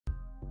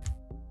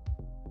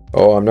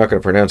Oh, I'm not going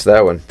to pronounce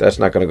that one. That's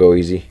not going to go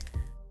easy.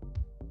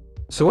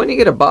 So when you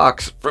get a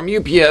box from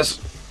UPS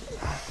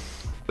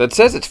that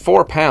says it's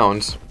 4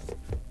 pounds,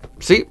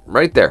 see,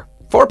 right there,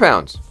 4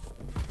 pounds,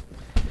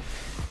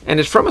 and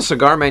it's from a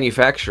cigar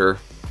manufacturer,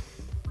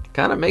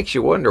 kind of makes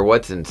you wonder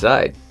what's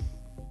inside.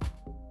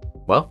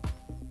 Well,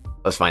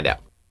 let's find out.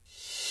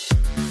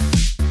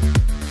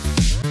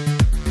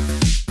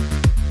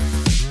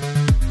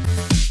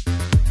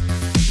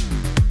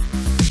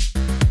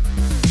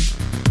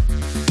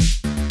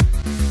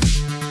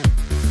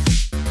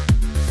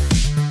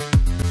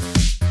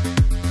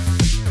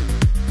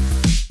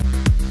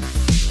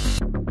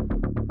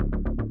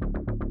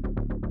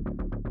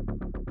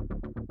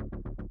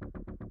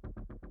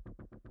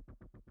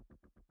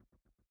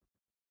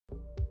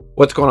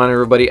 What's going on,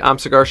 everybody? I'm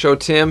Cigar Show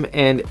Tim,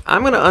 and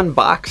I'm going to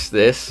unbox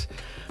this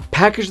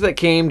package that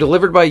came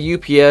delivered by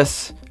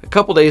UPS a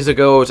couple days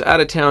ago. I was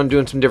out of town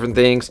doing some different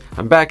things.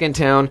 I'm back in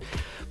town,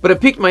 but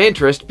it piqued my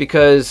interest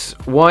because,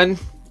 one,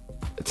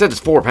 it says it's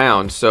 4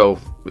 pounds, so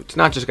it's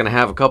not just going to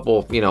have a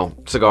couple,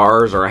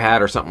 cigars or a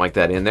hat or something like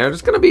that in there.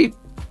 There's going to be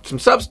some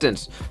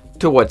substance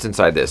to what's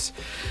inside this.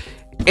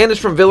 And it's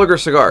from Villiger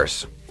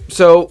Cigars.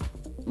 So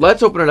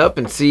let's open it up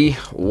and see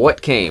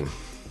what came.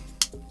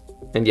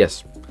 And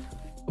yes,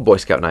 Boy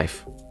Scout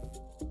knife.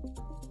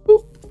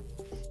 Boop.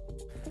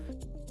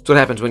 That's what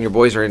happens when your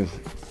boys are in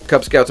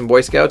Cub Scouts and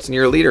Boy Scouts and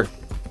you're a leader.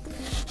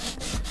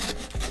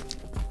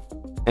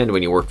 And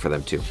when you work for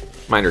them too.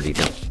 Minor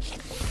detail.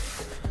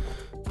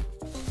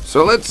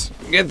 So let's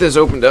get this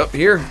opened up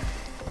here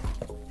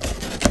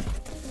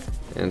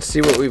and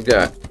see what we've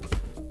got.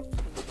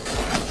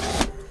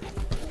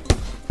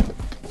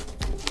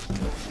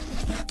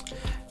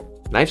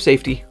 Knife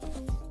safety.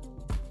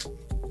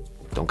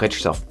 Don't cut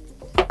yourself.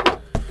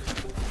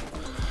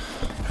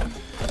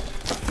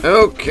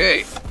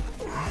 Okay. It's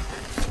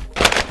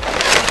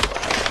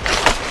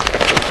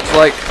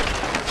like...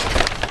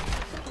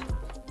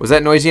 Was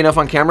that noisy enough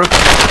on camera?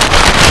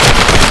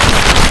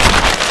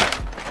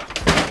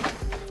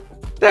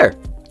 There.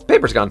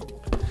 Paper's gone.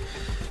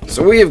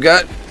 So we have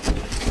got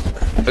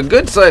a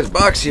good sized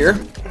box here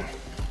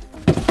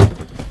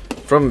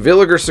from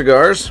Villiger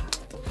Cigars.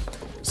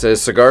 It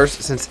says cigars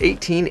since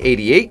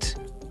 1888.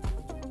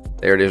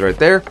 There it is right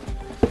there.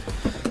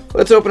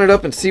 Let's open it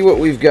up and see what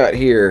we've got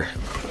here.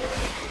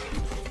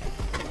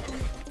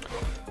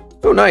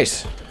 Oh,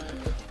 nice.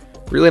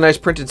 Really nice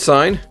printed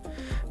sign.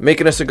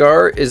 Making a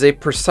cigar is a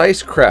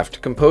precise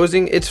craft.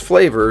 Composing its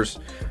flavor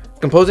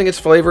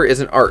is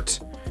an art.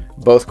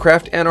 Both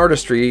craft and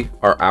artistry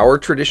are our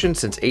tradition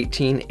since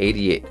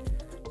 1888.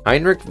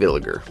 Heinrich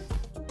Villiger.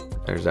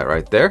 There's that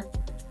right there.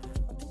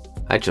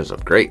 That shows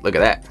up great. Look at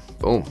that.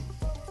 Boom.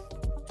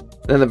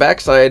 Then the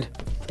backside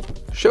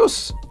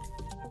shows,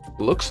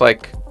 looks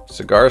like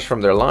cigars from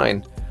their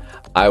line.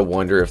 I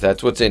wonder if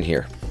that's what's in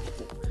here.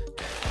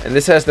 And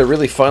this has the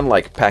really fun,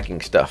 like, packing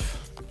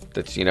stuff.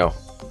 That's, Too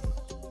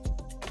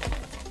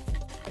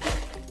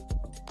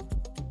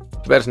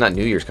bad it's not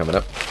New Year's coming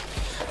up.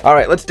 All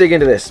right, let's dig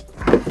into this.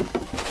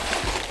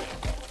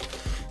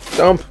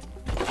 Dump.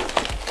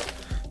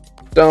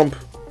 Dump.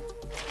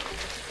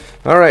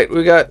 All right,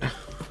 we got a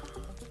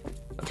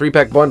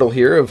 3-pack bundle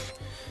here of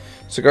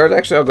cigars.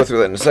 Actually, I'll go through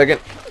that in a second.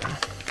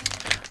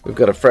 We've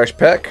got a fresh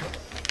pack.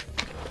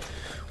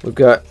 We've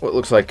got what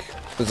looks like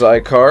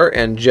Cigar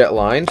and Jet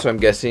Line, so I'm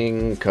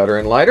guessing cutter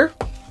and lighter.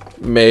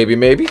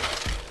 Maybe.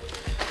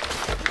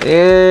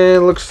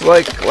 And looks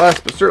like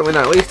last but certainly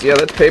not least, yeah,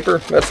 that's paper.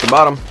 That's the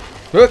bottom.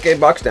 Okay,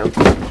 box down.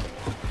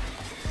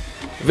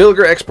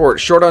 Villiger Export,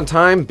 short on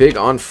time, big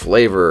on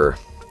flavor.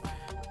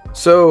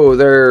 So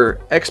their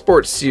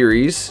Export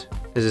series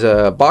is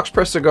a box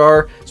press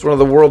cigar. It's one of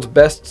the world's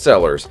best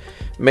sellers.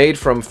 Made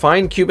from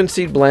fine Cuban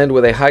seed blend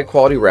with a high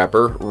quality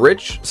wrapper,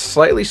 rich,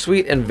 slightly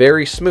sweet, and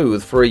very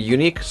smooth for a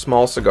unique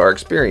small cigar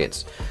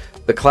experience.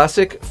 The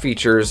classic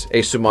features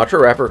a Sumatra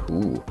wrapper,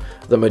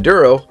 the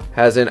Maduro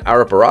has an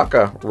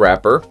Arapiraca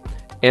wrapper,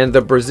 and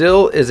the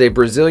Brazil is a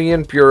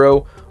Brazilian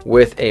Puro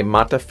with a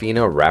Mata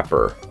Fina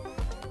wrapper.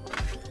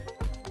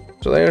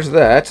 So there's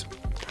that.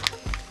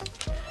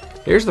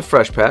 Here's the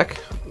fresh pack.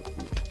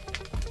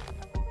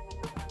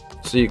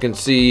 So you can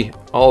see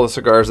all the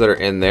cigars that are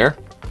in there.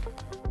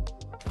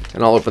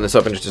 And I'll open this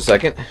up in just a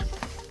second.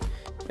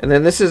 And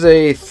then this is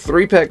a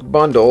 3-pack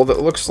bundle that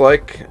looks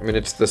like,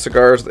 it's the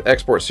cigars, the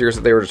Export series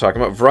that they were just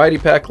talking about. Variety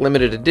pack,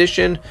 limited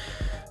edition,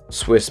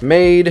 Swiss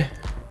made.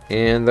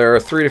 And there are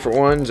 3 different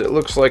ones. It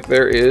looks like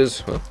there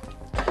is, well,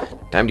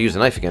 time to use the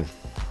knife again.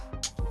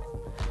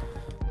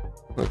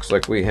 Looks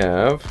like we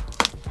have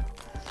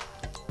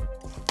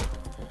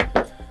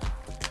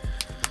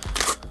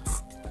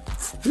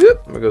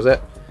there goes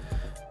that.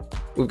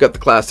 We've got the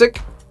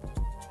classic.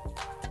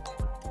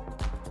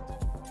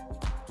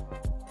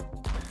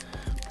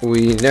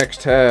 We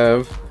next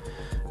have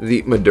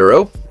the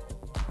Maduro.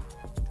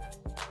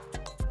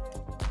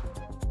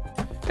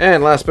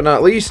 And last but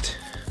not least,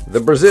 the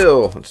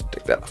Brazil. Let's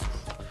take that off.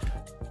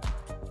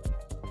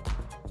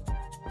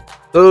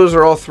 Those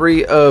are all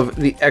 3 of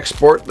the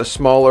Export, the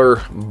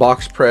smaller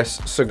box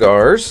press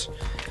cigars.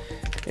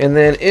 And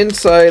then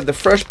inside the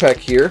fresh pack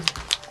here,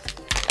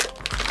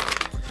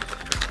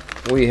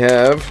 we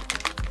have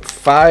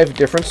 5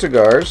 different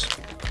cigars.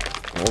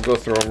 We'll go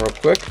through them real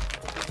quick.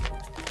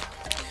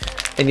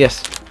 And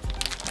yes,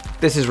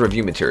 this is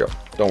review material.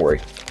 Don't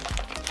worry.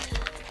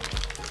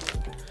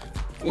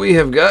 We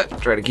have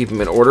got, try to keep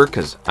them in order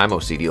because I'm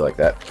OCD like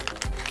that.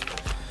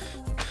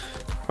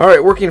 All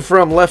right, working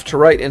from left to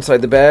right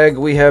inside the bag,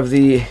 we have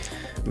the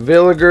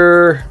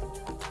Villiger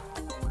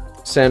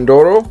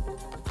Sandoro,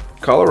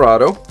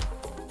 Colorado,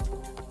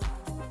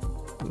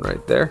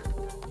 right there.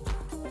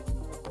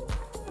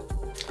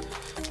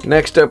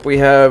 Next up, we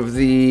have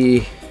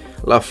the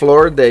La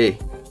Flor de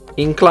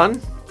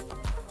Inclán.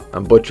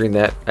 I'm butchering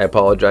that. I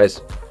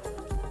apologize.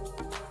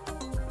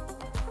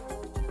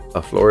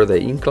 La Flor de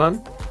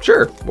Inclán.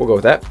 Sure, we'll go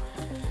with that.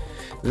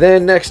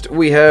 Then next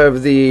we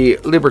have the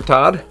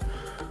Libertad.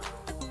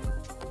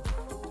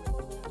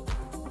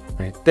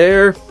 Right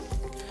there.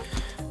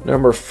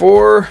 Number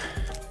 4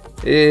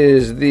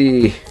 is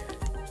the...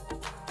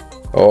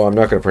 Oh, I'm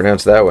not going to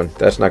pronounce that one.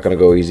 That's not going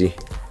to go easy.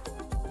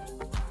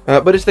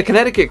 But it's the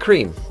Connecticut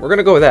Cream. We're going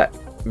to go with that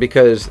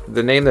because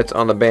the name that's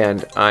on the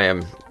band, I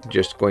am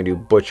just going to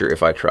butcher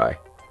if I try.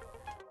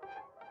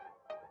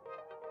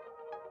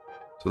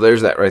 So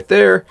there's that right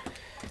there.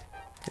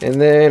 And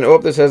then, oh,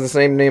 this has the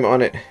same name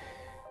on it.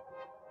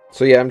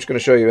 So yeah, I'm just going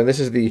to show you. And this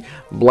is the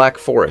Black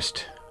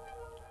Forest.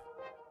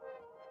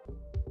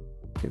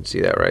 You can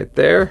see that right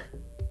there.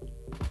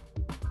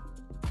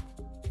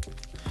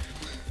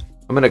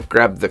 I'm going to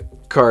grab the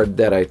card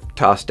that I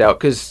tossed out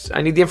because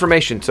I need the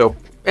information. So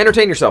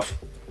entertain yourself.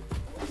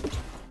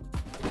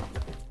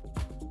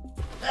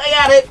 I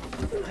got it.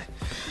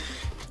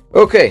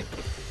 Okay.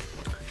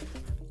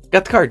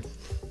 Got the card.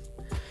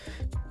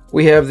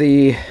 We have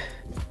the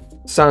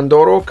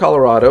Sandoro,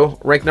 Colorado,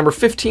 ranked number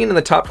 15 in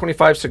the top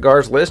 25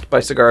 cigars list by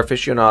Cigar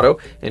Aficionado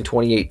in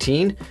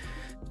 2018.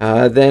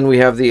 Then we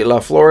have the La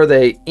Flor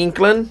de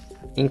Inclán.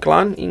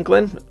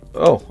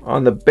 Oh,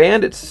 on the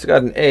band it's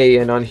got an A,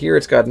 and on here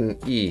it's got an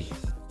E.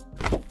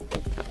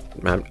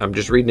 I'm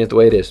just reading it the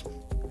way it is.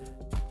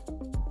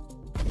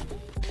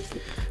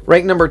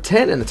 Ranked number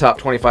 10 in the top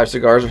 25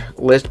 cigars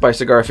list by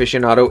Cigar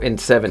Aficionado in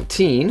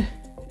 17.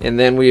 And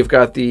then we've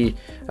got the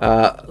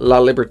La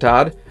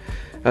Libertad,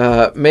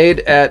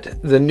 made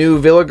at the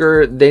new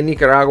Villiger de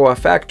Nicaragua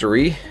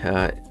factory.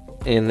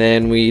 And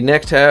then we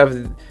next have,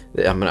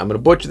 I'm gonna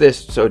butcher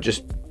this, so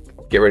just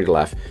get ready to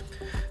laugh.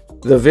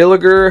 The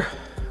Villiger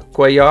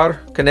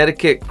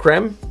Connecticut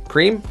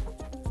Cream.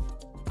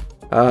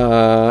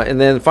 And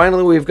then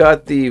finally we've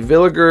got the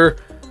Villiger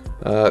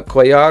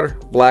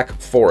Black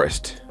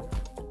Forest.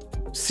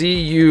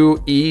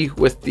 C-U-E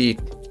with the,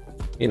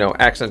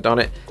 accent on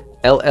it.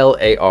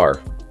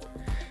 L-L-A-R.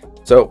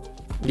 So,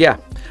 yeah.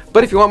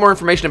 But if you want more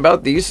information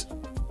about these,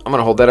 I'm going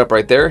to hold that up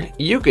right there.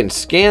 You can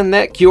scan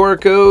that QR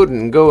code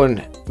and go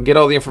and get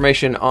all the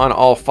information on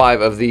all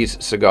 5 of these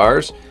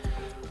cigars.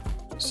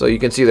 So you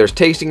can see there's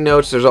tasting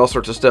notes. There's all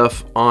sorts of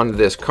stuff on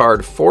this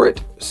card for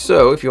it.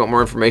 So if you want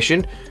more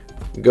information,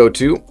 go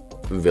to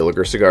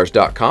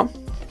villigercigars.com.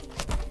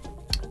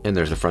 And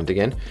there's the front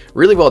again.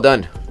 Really well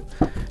done.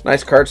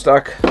 Nice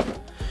cardstock.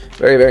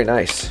 Very, very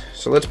nice.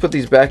 So let's put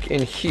these back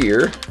in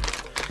here.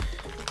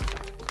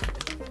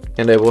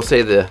 And I will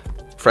say the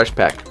fresh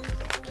pack,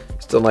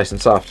 still nice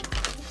and soft.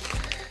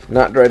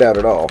 Not dried out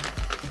at all.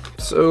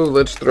 So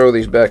let's throw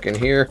these back in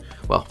here.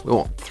 Well, we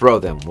won't throw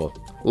them. We'll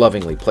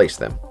lovingly place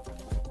them.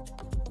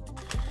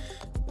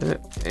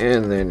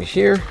 And then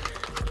here.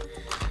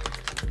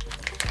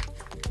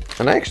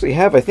 And I actually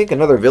have, I think,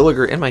 another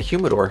Villiger in my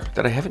humidor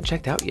that I haven't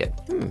checked out yet.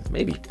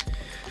 Maybe.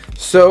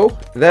 So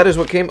that is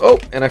what came. Oh,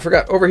 and I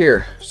forgot over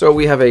here. So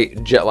we have a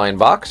Jetline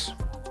box.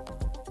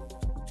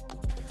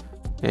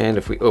 And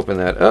if we open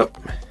that up,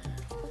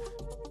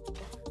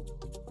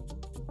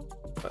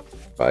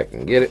 if I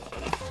can get it,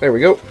 there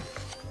we go.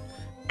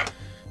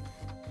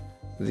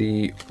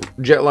 The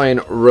Jetline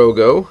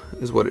Rogo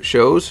is what it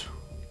shows.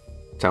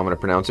 That's how I'm going to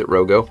pronounce it,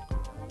 Rogo.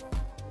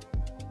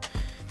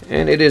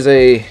 And it is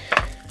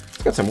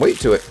it's got some weight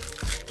to it.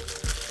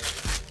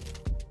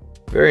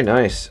 Very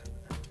nice.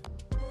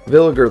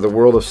 Villiger, the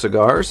World of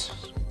Cigars.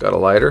 Got a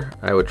lighter.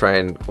 I would try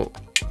and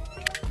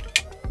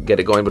get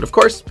it going, but of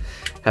course,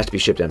 it has to be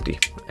shipped empty.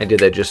 I did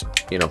that just,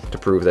 to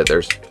prove that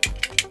there's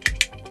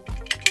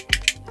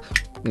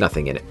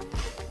nothing in it.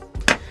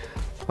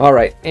 All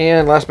right,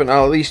 and last but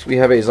not least, we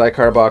have a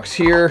Cigar box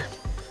here.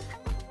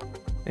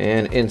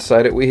 And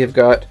inside it, we have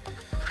got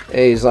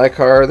a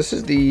Cigar. This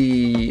is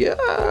the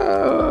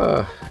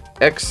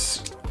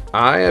XI,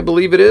 I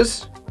believe it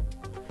is.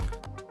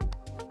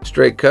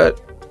 Straight cut.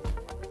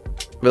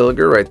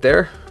 Villiger right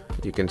there.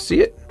 You can see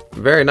it.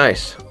 Very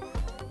nice.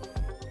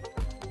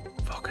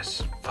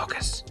 Focus,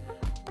 focus,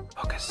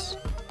 focus.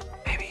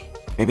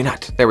 Maybe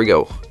not. There we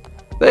go.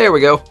 There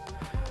we go.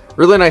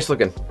 Really nice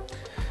looking.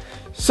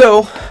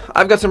 So,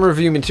 I've got some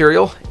review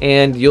material,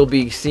 and you'll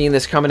be seeing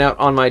this coming out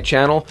on my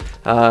channel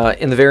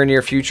in the very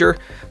near future.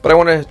 But I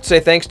want to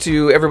say thanks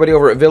to everybody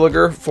over at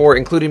Villiger for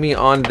including me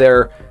on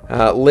their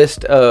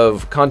list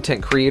of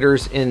content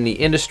creators in the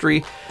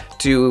industry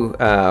to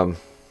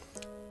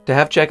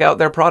have check out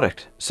their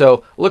product.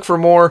 So look for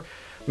more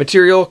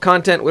material,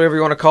 content, whatever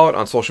you want to call it,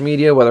 on social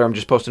media, whether I'm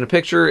just posting a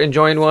picture,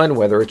 enjoying one,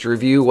 whether it's a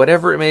review,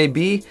 whatever it may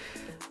be.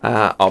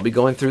 I'll be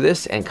going through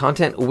this, and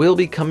content will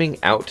be coming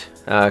out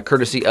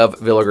courtesy of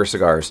Villiger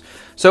Cigars.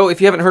 So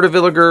if you haven't heard of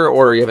Villiger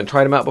or you haven't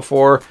tried them out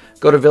before,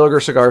 go to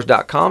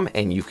villigercigars.com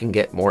and you can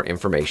get more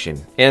information.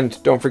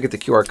 And don't forget the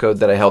QR code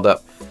that I held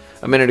up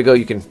a minute ago.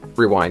 You can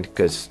rewind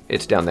because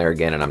it's down there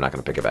again and I'm not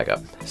going to pick it back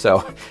up.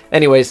 So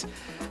anyways,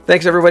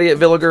 thanks everybody at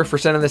Villiger for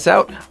sending this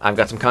out. I've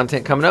got some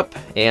content coming up,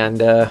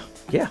 and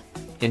yeah,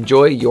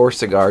 enjoy your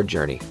cigar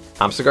journey.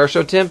 I'm Cigar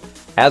Show Tim.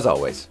 As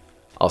always,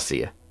 I'll see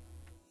you.